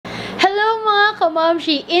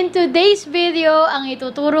kamamshi, in today's video, ang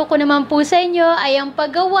ituturo ko naman po sa inyo ay ang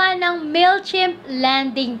paggawa ng Mailchimp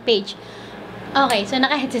Landing Page. Okay, so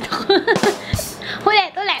naka-headset ako.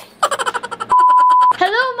 ulit!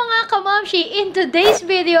 Hello mga kamamshi! In today's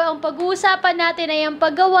video, ang pag-uusapan natin ay ang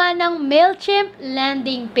paggawa ng Mailchimp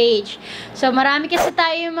Landing Page. So, marami kasi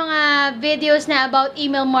tayo yung mga videos na about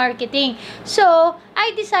email marketing. So,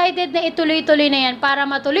 I decided na ituloy-tuloy na yan para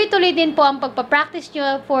matuloy-tuloy din po ang pagpapractice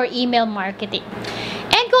nyo for email marketing.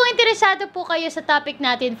 And kung interesado po kayo sa topic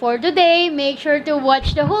natin for today, make sure to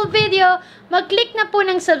watch the whole video. Mag-click na po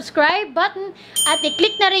ng subscribe button at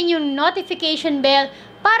i-click na rin yung notification bell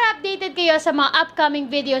para updated kayo sa mga upcoming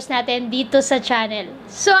videos natin dito sa channel.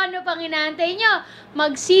 So, ano pang inaantay nyo?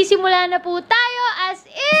 Magsisimula na po tayo as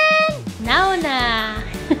in now na!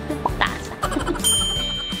 Tasa.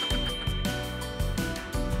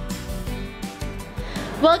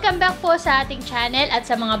 Welcome back po sa ating channel at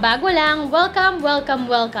sa mga bago lang, welcome.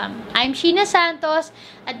 I'm Sheena Santos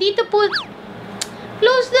at dito po,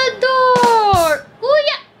 close the door!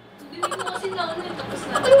 Kuya! Hindi ko kasi nauna, tapos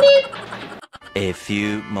na. Hindi! A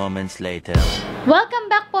few moments later. Welcome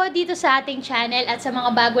back po dito sa ating channel at sa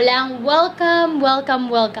mga bago lang, welcome.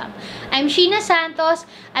 I'm Sheena Santos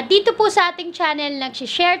at dito po sa ating channel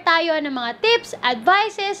nagsishare tayo ng mga tips,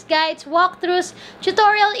 advices, guides, walkthroughs,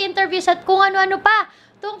 tutorial interviews at kung ano-ano pa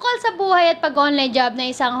tungkol sa buhay at pag-online job na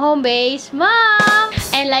isang home-based mom.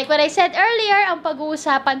 And like what I said earlier, ang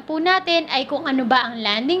pag-uusapan po natin ay kung ano ba ang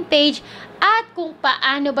landing page at kung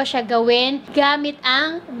paano ba siya gawin gamit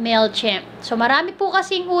ang Mailchimp. So, marami po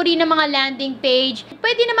kasing uri ng mga landing page.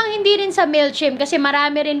 Pwede namang hindi rin sa Mailchimp kasi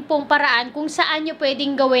marami rin pong paraan kung saan nyo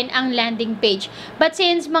pwedeng gawin ang landing page. But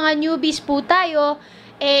since mga newbies po tayo,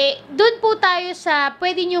 doon po tayo sa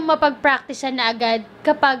pwede nyo mapag-practicean na agad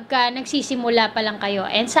kapag nagsisimula pa lang kayo.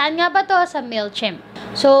 And saan nga ba to? Sa Mailchimp.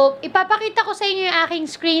 So, ipapakita ko sa inyo yung aking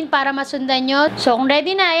screen para masundan nyo. So, kung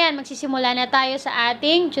ready na, yan, magsisimula na tayo sa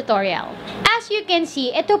ating tutorial. As you can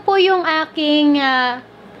see, ito po yung aking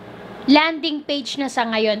landing page na sa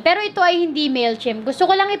ngayon. Pero ito ay hindi Mailchimp. Gusto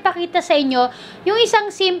ko lang ipakita sa inyo yung isang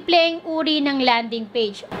simpleng uri ng landing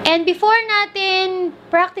page. And before natin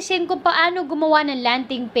practicein kung paano gumawa ng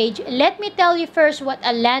landing page, let me tell you first what a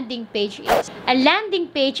landing page is. A landing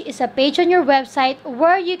page is a page on your website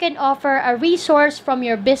where you can offer a resource from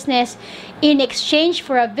your business in exchange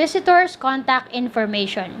for a visitor's contact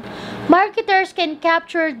information. Marketers can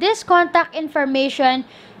capture this contact information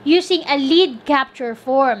using a lead capture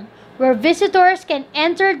form, where visitors can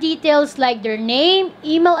enter details like their name,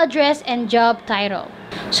 email address, and job title.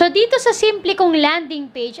 So, dito sa simple kong landing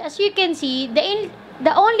page, as you can see, the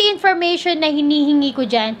only information na hinihingi ko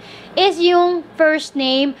dyan is yung first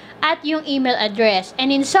name at yung email address. And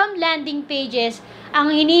in some landing pages, ang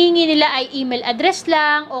hinihingi nila ay email address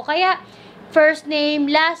lang, o kaya first name,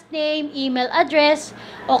 last name, email address,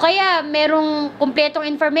 o kaya merong kumpletong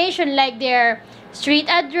information like their street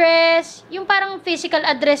address, yung parang physical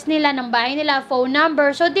address nila ng bahay nila, phone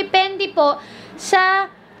number. So, depende po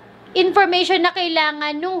sa information na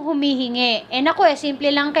kailangan nung humihingi. And ako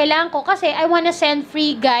simple lang kailangan ko kasi I wanna send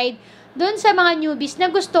free guide dun sa mga newbies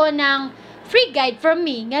na gusto ng free guide from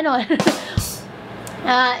me. Ganon.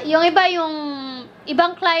 Yung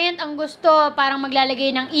ibang client ang gusto parang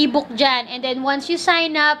maglalagay ng ebook dyan. And then, once you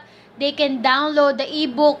sign up, they can download the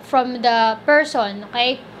ebook from the person.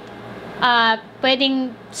 Okay?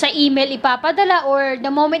 Pwedeng sa email ipapadala or the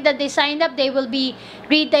moment that they sign up, they will be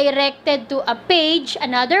redirected to a page,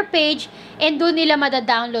 another page, and doon nila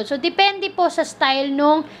mada-download. So, depende po sa style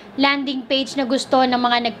nung landing page na gusto ng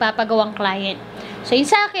mga nagpapagawang client. So, yun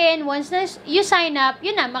sa akin, once na you sign up,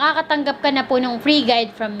 yun na, makakatanggap ka na po ng free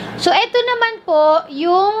guide from me. So, ito naman po,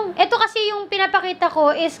 ito kasi yung pinapakita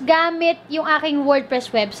ko is gamit yung aking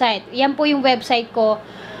WordPress website. Yan po yung website ko.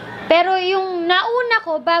 Pero yung nauna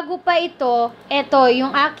ko, bago pa ito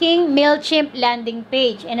yung aking Mailchimp landing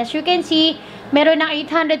page. And as you can see, meron ng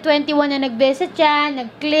 821 na nag-visit dyan,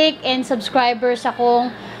 nag-click, and subscribers akong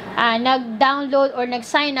nag-download or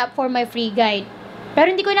nag-sign up for my free guide. Pero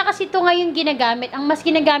hindi ko na kasi ito ngayon ginagamit. Ang mas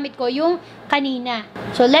ginagamit ko yung kanina.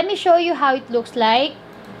 So, let me show you how it looks like.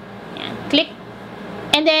 Yan, click.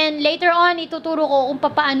 And then, later on, ituturo ko kung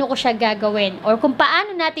paano ko siya gagawin or kung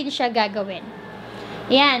paano natin siya gagawin.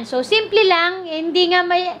 Yan. So, simple lang. Hindi nga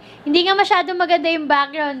masyado maganda yung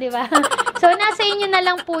background, di ba? So, nasa inyo na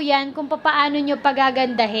lang po yan kung paano nyo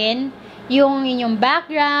pagagandahin yung inyong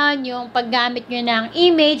background, yung paggamit nyo ng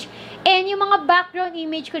image. And yung mga background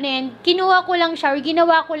image ko na yan, kinuha ko lang siya or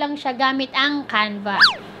ginawa ko lang siya gamit ang Canva.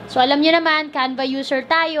 So, alam nyo naman, Canva user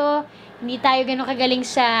tayo. Hindi tayo ganun kagaling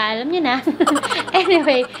sa, alam nyo na.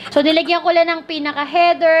 Anyway, so nilagyan ko lang ng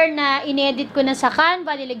pinaka-header na inedit ko na sa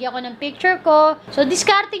Canva. Nilagyan ko ng picture ko. So,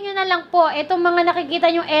 discarding nyo na lang po. Itong mga nakikita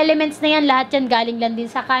yung elements na yan, lahat yan galing lang din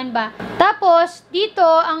sa Canva. Tapos, dito,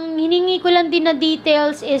 ang hiningi ko lang din na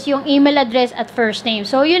details is yung email address at first name.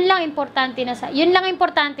 So, yun lang importante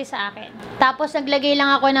sa akin. Tapos, naglagay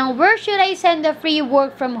lang ako ng where should I send the free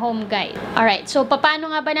work from home guide. Alright, so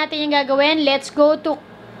paano nga ba natin yung gagawin? Let's go to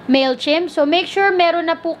Mailchimp. So, make sure meron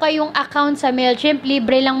na po kayong account sa Mailchimp.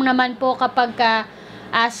 Libre lang naman po kapag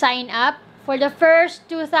sign up. For the first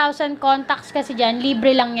 2,000 contacts kasi dyan,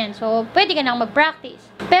 libre lang yan. So, pwede ka nang mag-practice.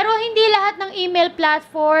 Pero, hindi lahat ng email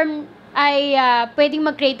platform ay pwedeng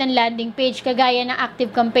mag-create ng landing page kagaya ng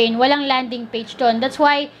ActiveCampaign. Walang landing page doon. That's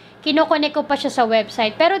why, kinoconnect ko pa siya sa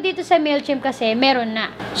website. Pero dito sa Mailchimp kasi, meron na.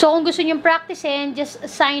 So, kung gusto nyo practicein, just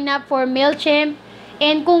sign up for Mailchimp.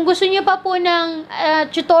 And kung gusto nyo pa po ng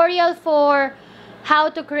tutorial for how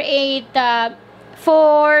to create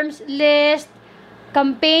forms, list,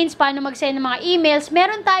 campaigns, paano mag-send ng mga emails,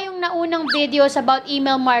 meron tayong naunang videos about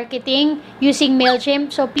email marketing using Mailchimp.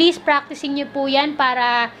 So, please practicing nyo po yan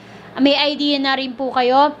para may idea na rin po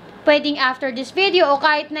kayo. Pwedeng after this video o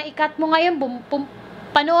kahit na i-cut mo ngayon,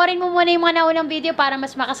 panoorin mo muna yung mga naunang video para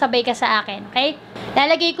mas makasabay ka sa akin. Okay?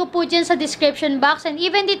 Lalagay ko po dyan sa description box and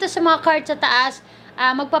even dito sa mga cards sa taas,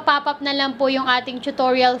 magpa-pop up na lang po yung ating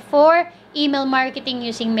tutorial for email marketing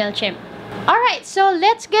using Mailchimp. Alright, so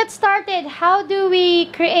let's get started. How do we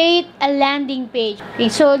create a landing page? Okay,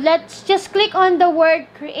 so let's just click on the word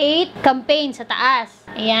create campaign sa taas.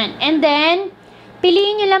 Ayan. And then,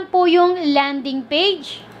 piliin nyo lang po yung landing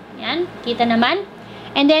page. Ayan, kita naman.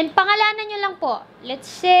 And then, pangalanan nyo lang po. Let's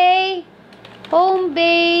say, home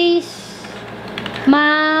base,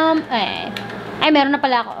 mom, ay, meron na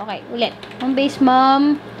pala ako. Okay, ulit. Home base,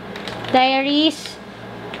 mom, diaries,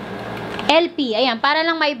 LP. Ayan, para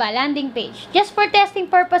lang maiba, landing page. Just for testing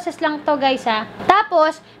purposes lang to guys ha.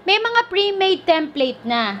 Tapos, may mga pre-made template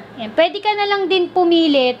na. Ayan, pwede ka na lang din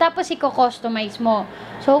pumili, tapos i-customize mo.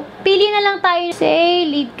 So, pili na lang tayo, say,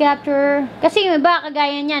 lead capture. Kasi yung iba,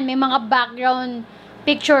 kagaya niyan, may mga background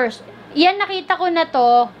pictures. Yan, nakita ko na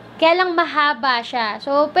to, kaya lang mahaba siya.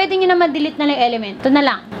 So, pwede nyo na ma-delete na lang element. Ito na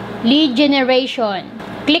lang. Lead generation.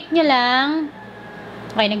 Click nyo lang.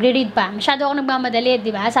 Okay, nagre-read pa. Masyado ako nagmamadali,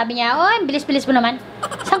 di ba? Sabi niya, oh, bilis-bilis mo naman.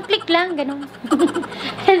 Isang click lang, ganun.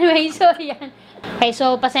 Anyway, so, yan. Okay,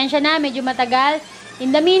 so, pasensya na, medyo matagal.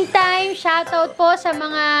 In the meantime, shoutout po sa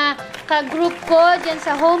mga ka-group ko dyan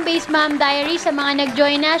sa Home Base Mom Diary, sa mga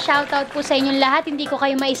nag-join na. Shoutout po sa inyong lahat. Hindi ko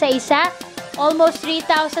kayo maisa-isa. Almost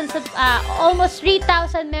 3,000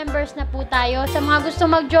 members na po tayo. Sa mga gusto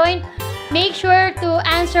mag-join, make sure to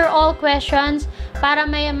answer all questions para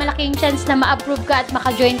may malaking chance na ma-approve ka at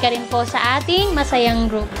maka-join ka rin po sa ating masayang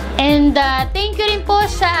group. And thank you rin po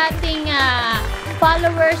sa ating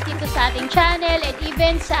followers dito sa ating channel at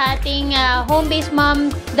even sa ating Home Base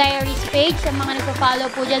Mom Diaries page. Sa mga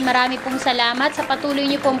nagpa-follow po dyan, marami pong salamat sa patuloy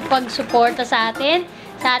niyo pong pag-suporta sa atin,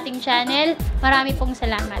 sa ating channel. Marami pong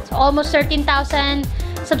salamat. So, almost 13,000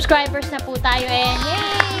 subscribers na po tayo and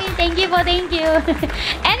yay! Thank you po, thank you!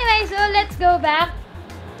 Anyway, so let's go back.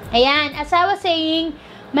 Ayan, as I was saying,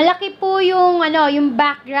 malaki po yung, yung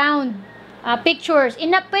background pictures.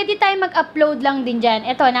 Pwede tayo mag-upload lang din dyan.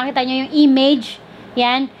 Ito, nakita nyo yung image.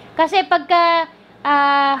 Yan. Kasi pagka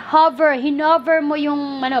hinover mo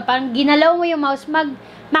yung, parang ginalaw mo yung mouse,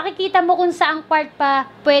 makikita mo kung saang part pa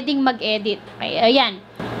pwedeng mag-edit. Okay, ayan.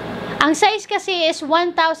 Ang size kasi is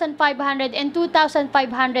 1,500 and 2,500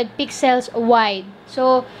 pixels wide.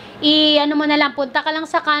 So, mo na lang, punta ka lang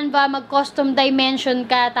sa Canva, mag-custom dimension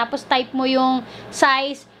ka, tapos type mo yung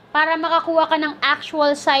size para makakuha ka ng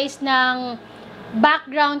actual size ng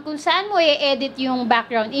background kung saan mo i-edit yung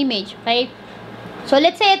background image. Okay? So,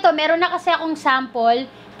 let's say ito, meron na kasi akong sample.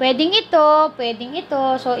 Pwedeng ito, pwedeng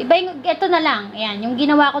ito. So, ito na lang. Ayan, yung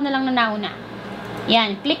ginawa ko na lang na nauna.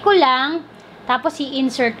 Ayan, click ko lang. Tapos,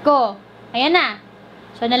 i-insert ko. Ayan na.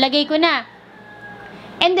 So, nalagay ko na.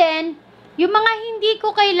 And then, yung mga hindi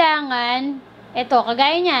ko kailangan, eto,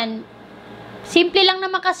 kagaya niyan, simple lang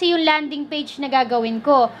naman kasi yung landing page na gagawin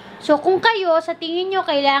ko. So, kung kayo, sa tingin nyo,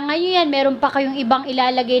 kailangan nyo yan, meron pa kayong ibang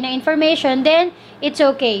ilalagay na information, then, it's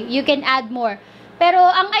okay. You can add more. Pero,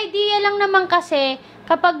 ang idea lang naman kasi,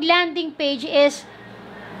 kapag landing page is,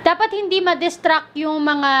 dapat hindi ma-distract yung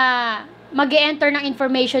mga mag-e-enter ng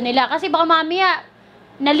information nila. Kasi baka mamaya,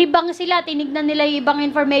 nalibang sila, tinignan nila yung ibang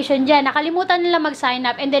information dyan, nakalimutan nila mag-sign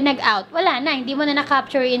up, and then nag-out. Wala na, hindi mo na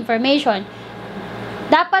na-capture yung information.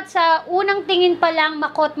 Dapat sa unang tingin pa lang,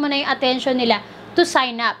 makot mo na yung attention nila to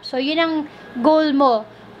sign up. So, yun ang goal mo.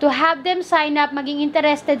 to have them sign up, maging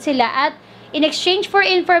interested sila, at in exchange for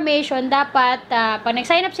information, dapat pag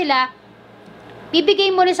nag-sign up sila,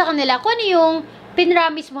 bibigay mo rin sa kanila kung ano yung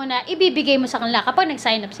pinramis mo na ibibigay mo sa kanila kapag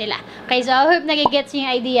nag-sign up sila. Okay, so I hope nagigets niyo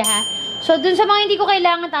yung idea, ha. So, dun sa mga hindi ko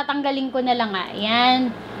kailangan, tatanggalin ko na lang, ha.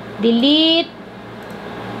 Ayan. Delete.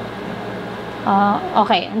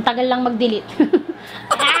 Okay, ang tagal lang mag-delete.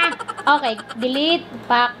 Okay, delete,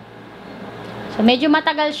 pack. So, medyo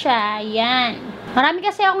matagal siya. Ayan. Marami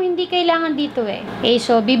kasi akong hindi kailangan dito, eh. Okay,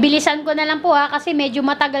 so, bibilisan ko na lang po, ha, kasi medyo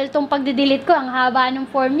matagal tong pagde-delete ko. Ang haba ng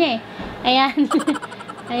form niya, eh. Ayan.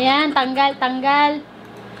 Ayan, tanggal.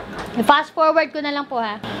 Fast forward ko na lang po,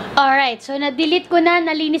 ha. Alright, so na-delete ko na,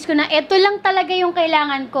 nalinis ko na. Ito lang talaga yung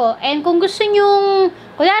kailangan ko. And kung gusto nyong,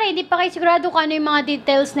 kunyari, hindi pa kayo sigurado kung ano yung mga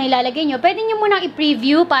details na ilalagay nyo, pwede nyo munang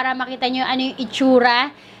i-preview para makita nyo ano yung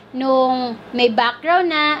itsura nung may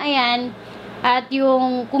background na, ayan. At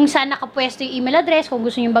yung kung saan nakapwesto yung email address, kung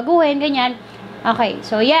gusto nyo baguhin, ganyan. Okay,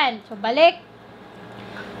 so yan. So, balik.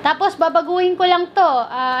 Tapos, babaguhin ko lang to.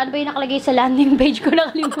 Ano ba yung nakalagay sa landing page ko?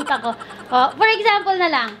 Nakalimutan ko. For example na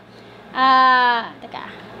lang.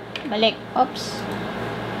 Teka. Balik. Oops.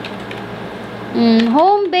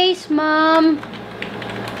 Home base mom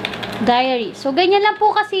diary. So, ganyan lang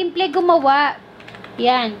po kasimple gumawa.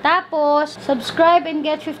 Yan. Tapos, subscribe and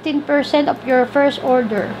get 15% of your first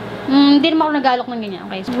order. Hindi naman ako nagalok ng ganyan.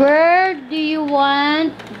 Okay. So, where do you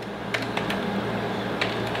want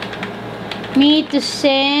me to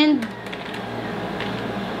send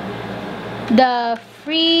the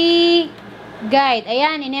free guide?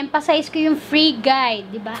 Ayan, in-emphasize ko yung free guide,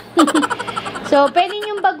 di ba? So, pwede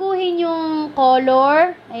nyo baguhin yung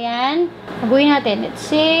color. Ayan. Baguhin natin. Let's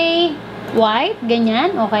say, white.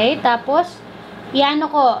 Ganyan. Okay. Tapos, iano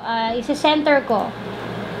ko, isi-center ko.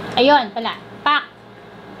 Ayun, pala. Pack.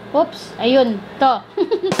 Oops. Ayun. To.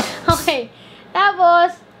 Okay.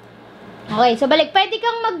 Tapos, okay, so balik. Pwede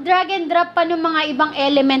kang mag-drag and drop pa ng mga ibang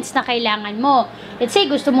elements na kailangan mo. Let's say,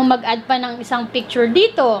 gusto mo mag-add pa ng isang picture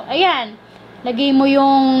dito. Ayan. Lagay mo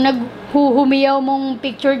yung naghuhumiyaw mong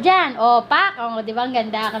picture dyan. O, pak. O, di ba? Ang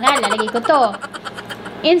ganda ka na. Lalagay ko to.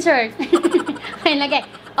 Insert. Ayan, lagay.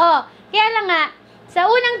 O, kaya lang nga, sa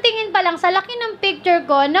unang tingin pa lang, sa laki ng picture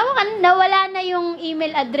ko, nawala na yung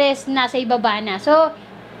email address nasa ibaba na. So,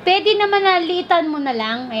 pwede naman na liitan mo na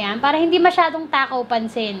lang. Ayan. Para hindi masyadong takaw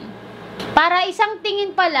pansin. Para isang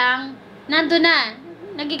tingin pa lang, nandun na.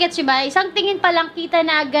 Nagigets nyo ba? Isang tingin pa lang, kita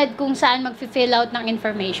na agad kung saan mag-fill out ng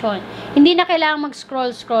information. Hindi na kailangan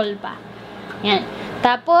mag-scroll pa. Yan.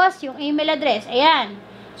 Tapos, yung email address. Ayan.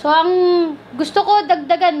 So, ang gusto ko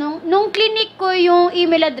dagdagan, nung clinic ko yung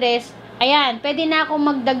email address, ayan, pwede na akong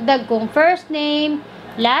magdagdag kung first name,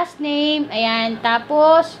 last name, ayan.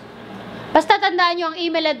 Tapos, basta tandaan nyo ang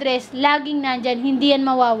email address, laging nandyan, hindi yan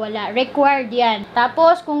mawawala. Required yan.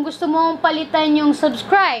 Tapos, kung gusto mong palitan yung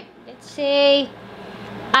subscribe, let's say,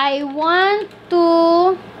 I want to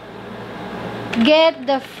get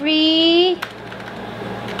the free,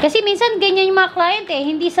 kasi minsan ganyan yung mga client eh,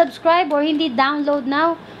 hindi subscribe or hindi download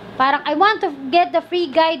now. Parang, I want to get the free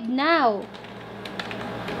guide now.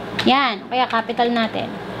 Yan. Kaya capital natin.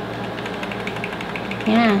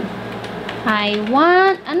 Yan. I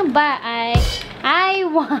want, ano ba? I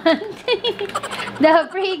want the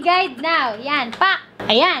free guide now. Yan, pak.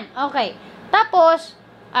 Ayan, okay. Tapos,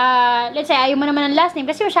 let's say, ayaw mo naman ng last name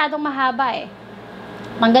kasi masyadong mahaba eh.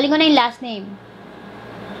 Manggaling ko na yung last name.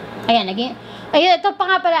 Ayan, ayun, ito pa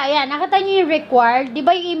nga pala. Ayan, nakita nyo yung required. Di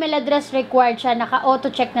ba yung email address required siya?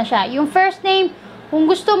 Naka-auto-check na siya. Yung first name, kung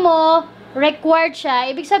gusto mo, required siya.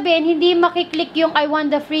 Ibig sabihin, hindi makiklik yung I want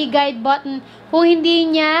the free guide button kung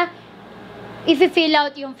hindi niya i-fill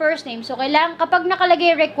out yung first name. So, kapag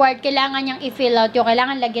nakalagay required, kailangan niyang i-fill out yung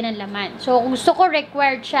kailangan lagyan ng laman. So, kung gusto ko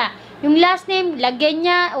required siya. Yung last name, lagyan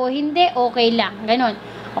niya o hindi, okay lang. Ganon.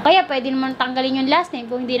 O kaya, pwede naman tanggalin yung last name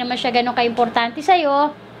kung hindi naman siya ganon ka-importante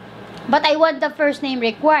sa'yo. But I want the first name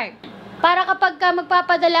required. Para kapag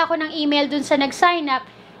magpapadala ako ng email dun sa nag-sign up,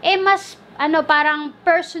 mas, parang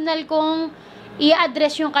personal kung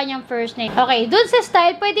i-address yung kanyang first name. Okay, dun sa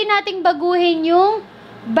style, pwede nating baguhin yung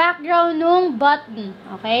background ng button.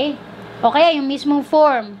 Okay? O kaya yung mismong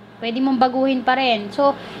form. Pwede mong baguhin pa rin.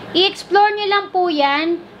 So, i-explore nyo lang po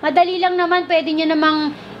yan. Madali lang naman. Pwede nyo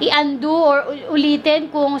namang i-undo or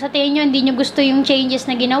ulitin kung sa tingin nyo hindi nyo gusto yung changes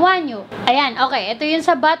na ginawa nyo. Ayan, okay. Ito yun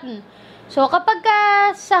sa button. So, kapag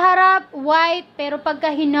sa harap, white, pero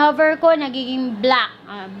pagka hinover ko, nagiging black.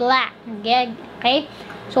 Black. Okay?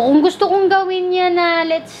 So, kung gusto kong gawin niya na,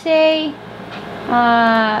 let's say,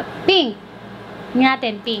 pink. Tingnan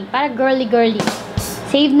natin, pink. Para girly-girly.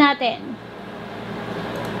 Save natin.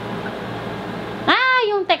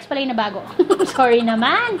 yung text pala yung nabago. Sorry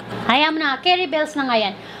naman. Hayaan mo na, carry bells na nga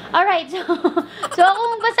yan. Alright, so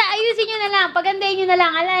kung basta ayusin nyo na lang, pagandahin nyo na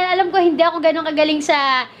lang. Alam ko hindi ako ganun kagaling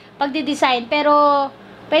sa pagde-design, pero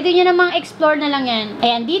pwede nyo namang explore na lang yan.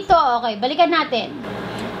 Ayan, dito, okay, balikan natin.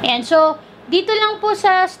 Ayan, so, dito lang po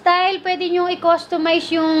sa style, pwede nyo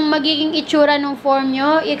i-customize yung magiging itsura ng form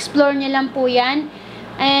nyo. I-explore nyo lang po yan.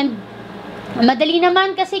 And, madali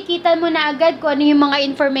naman kasi kita mo na agad kung ano yung mga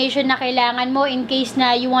information na kailangan mo in case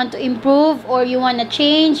na you want to improve or you want to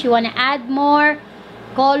change, you want to add more.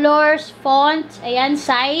 Colors, fonts, ayan,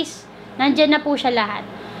 size. Nandyan na po siya lahat.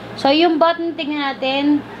 So, yung button, tingnan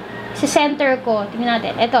natin. Si-center ko. Tingnan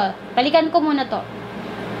natin. Ito, balikan ko muna to.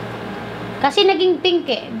 Kasi naging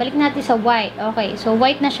pink eh. Balik natin sa white. Okay, so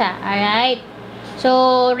white na siya. Alright.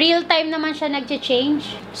 So, real time naman siya nag-change.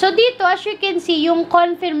 So, dito, as you can see, yung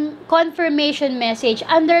confirmation message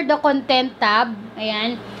under the content tab.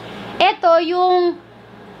 Ayan. Ito, yung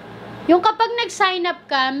kapag nag-sign up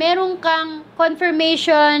ka, meron kang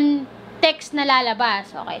confirmation text na lalabas.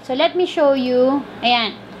 Okay, so let me show you.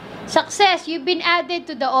 Ayan. Success, you've been added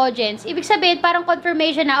to the audience. Ibig sabihin, parang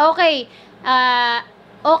confirmation na, okay,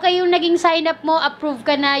 okay yung naging sign up mo, approve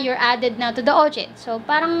ka na, you're added now to the audience. So,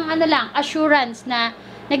 parang ano lang, assurance na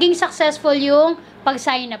naging successful yung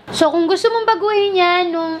pag-sign up. So, kung gusto mong baguhin yan,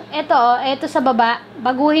 ito sa baba,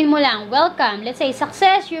 baguhin mo lang, welcome. Let's say,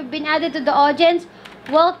 success, you've been added to the audience.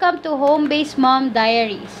 Welcome to Home-Based Mom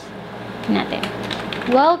Diaries. Natin.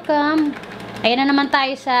 Welcome. Ayan na naman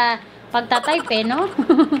tayo sa pagtatype eh, no?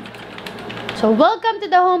 So, welcome to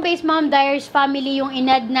the Home-Based Mom Diaries family, yung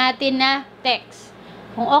inad natin na text.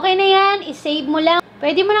 Kung okay na yan, isave mo lang.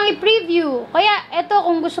 Pwede mo nang i-preview. Kaya, ito,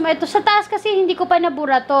 kung gusto mo, ito sa taas kasi hindi ko pa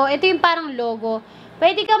nabura to. Ito yung parang logo.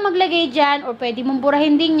 Pwede kang maglagay dyan or pwede mong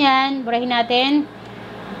burahin din yan. Burahin natin.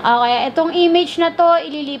 Okay, itong image na to,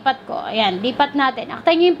 ililipat ko. Ayan, lipat natin. Akta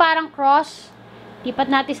nyo yung parang cross. Lipat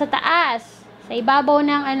natin sa taas. Sa ibabaw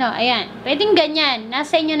ng ayan. Pwedeng ganyan.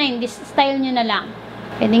 Nasa inyo na yun. This style nyo na lang.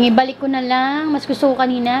 Pwedeng ibalik ko na lang. Mas gusto ko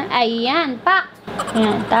kanina. Ayan, pak!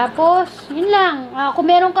 Ayan, tapos, yun lang. Kung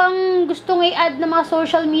meron kang gustong i-add na mga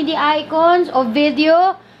social media icons o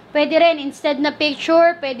video, pwede rin. Instead na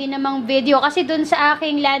picture, pwede namang video. Kasi dun sa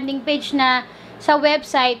aking landing page na sa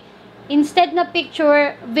website, instead na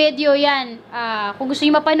picture, video yan. Kung gusto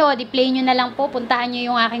nyo mapanood, i-play nyo na lang po. Puntahan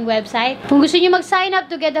nyo yung aking website. Kung gusto nyo mag-sign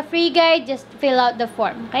up to get a free guide, just fill out the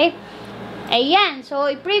form. Okay? Ayan.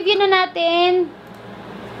 So, i-preview na natin.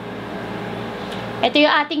 Ito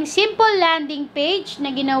yung ating simple landing page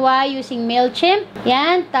na ginawa using Mailchimp.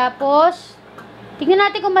 Yan. Tapos, tingnan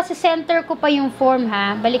natin kung masisenter ko pa yung form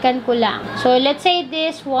ha. Balikan ko lang. So, let's say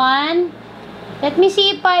this one. Let me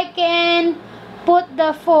see if I can put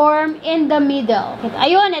the form in the middle.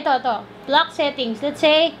 Ayun, ito. Block settings. Let's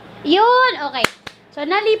say, yun! Okay. So,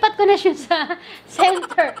 nalipat ko na siya sa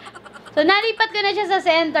center.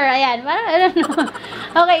 Ayan. Parang, I don't know.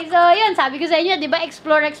 Okay, so, yun. Sabi ko sa inyo, di ba,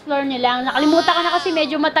 explore nyo lang. Nakalimutan ko na kasi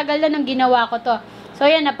medyo matagal na nang ginawa ko to. So,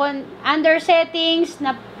 yan. Under settings,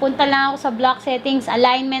 napunta lang ako sa block settings,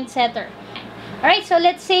 alignment setter. Alright, so,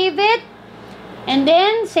 let's save it. And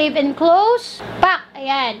then, save and close. Pak!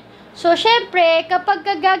 Ayan. So, syempre, kapag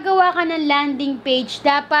gagawa ka ng landing page,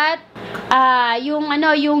 dapat, yung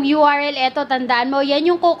URL, eto, tandaan mo, yan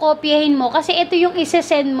yung kukopyahin mo, kasi ito yung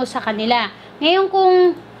isesend mo sa kanila. Ngayon,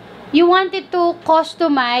 kung you wanted to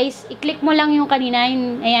customize, i-click mo lang yung kanina,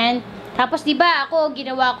 ayan. Tapos, di ba,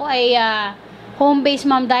 ginawa ko ay, Home-Based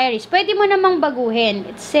Mom Diaries. Pwede mo namang baguhin.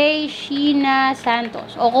 Let's say, Sheena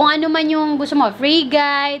Santos. O kung ano man yung gusto mo, free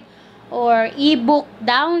guide, or ebook,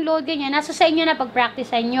 download, ganyan. Nasa sa inyo na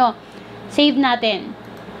pag-practicean nyo. Save natin.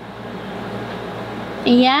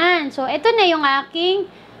 Ayan. So, ito na yung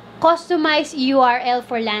aking customized URL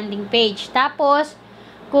for landing page. Tapos,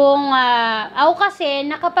 kung ako kasi,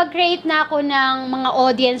 nakapag-create na ako ng mga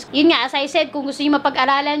audience. Yun nga, as I said, kung gusto nyo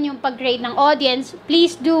mapag-aralan yung pag-create ng audience,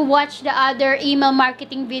 please do watch the other email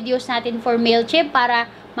marketing videos natin for Mailchimp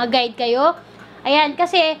para mag-guide kayo. Ayan,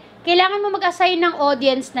 kasi kailangan mo mag-assign ng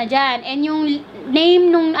audience na dyan. And yung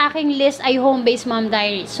name nung aking list ay Home-Based Mom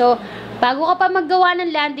Diaries. So, bago ka pa maggawa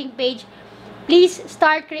ng landing page, please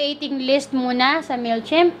start creating list muna sa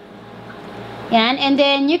Mailchimp. Yan. And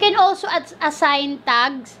then, you can also assign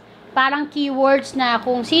tags, parang keywords na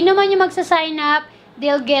kung sino man yung magsa-sign up,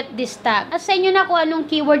 they'll get this tag. Assign nyo na kung anong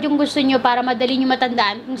keyword yung gusto nyo para madali nyo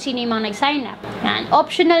matandaan kung sino yung mga nag-sign up. Yan.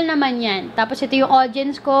 Optional naman yan. Tapos, ito yung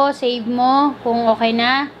audience ko. Save mo kung okay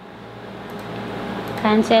na.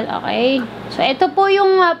 Cancel, okay. So, ito po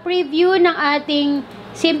yung preview ng ating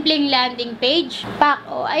simpleng landing page. Pak,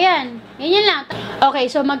 ayan. Ganyan lang. Okay,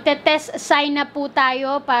 so magte-test sign up po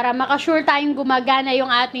tayo para makasure tayong gumagana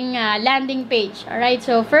yung ating landing page. Alright,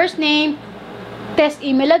 so first name, test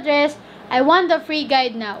email address. I want the free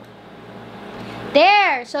guide now.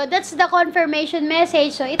 There! So, that's the confirmation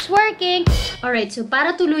message. So, it's working. Alright, so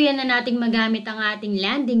para tuluyan na nating magamit ang ating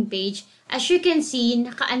landing page, as you can see,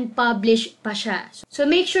 naka-unpublish pa siya. So,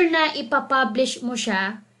 make sure na ipapublish mo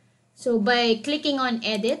siya. So, by clicking on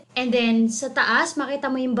edit, and then sa taas,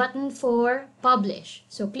 makita mo yung button for publish.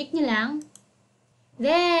 So, click nyo lang.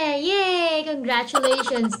 There! Yay!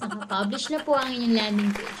 Congratulations! Naka-publish na po ang inyong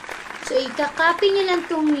landing page. So, ika-copy nyo lang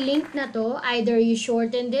tong link na to. Either you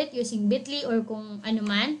shortened it using bit.ly or kung ano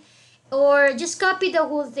man. Or just copy the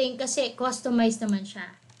whole thing kasi customized naman siya.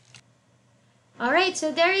 Alright, so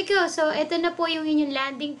there you go. So, ito na po yung inyong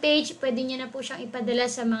landing page. Pwede nyo na po siyang ipadala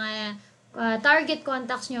sa mga target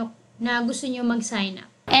contacts nyo na gusto nyo mag-sign up.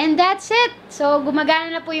 And that's it. So,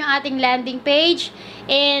 gumagana na po yung ating landing page.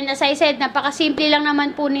 And as I said, napakasimple lang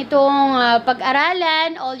naman po nitong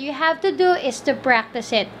pag-aralan. All you have to do is to practice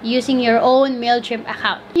it using your own Mailchimp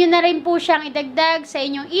account. Yun na rin po siyang idagdag sa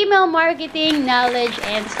inyong email marketing, knowledge,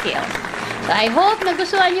 and skills. So, I hope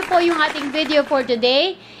nagustuhan niyo po yung ating video for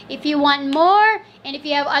today. If you want more, and if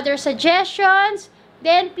you have other suggestions,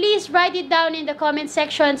 then please write it down in the comment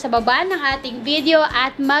section sa baba ng ating video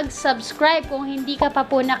at mag-subscribe kung hindi ka pa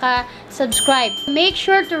po naka-subscribe. Make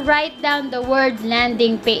sure to write down the word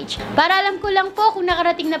landing page. Para alam ko lang po kung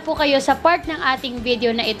nakarating na po kayo sa part ng ating video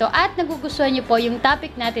na ito at nagugustuhan niyo po yung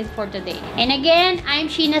topic natin for today. And again, I'm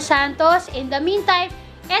Sheena Santos. In the meantime,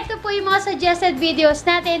 eto po yung mga suggested videos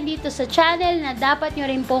natin dito sa channel na dapat nyo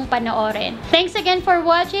rin pong panoorin. Thanks again for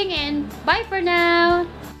watching and bye for now!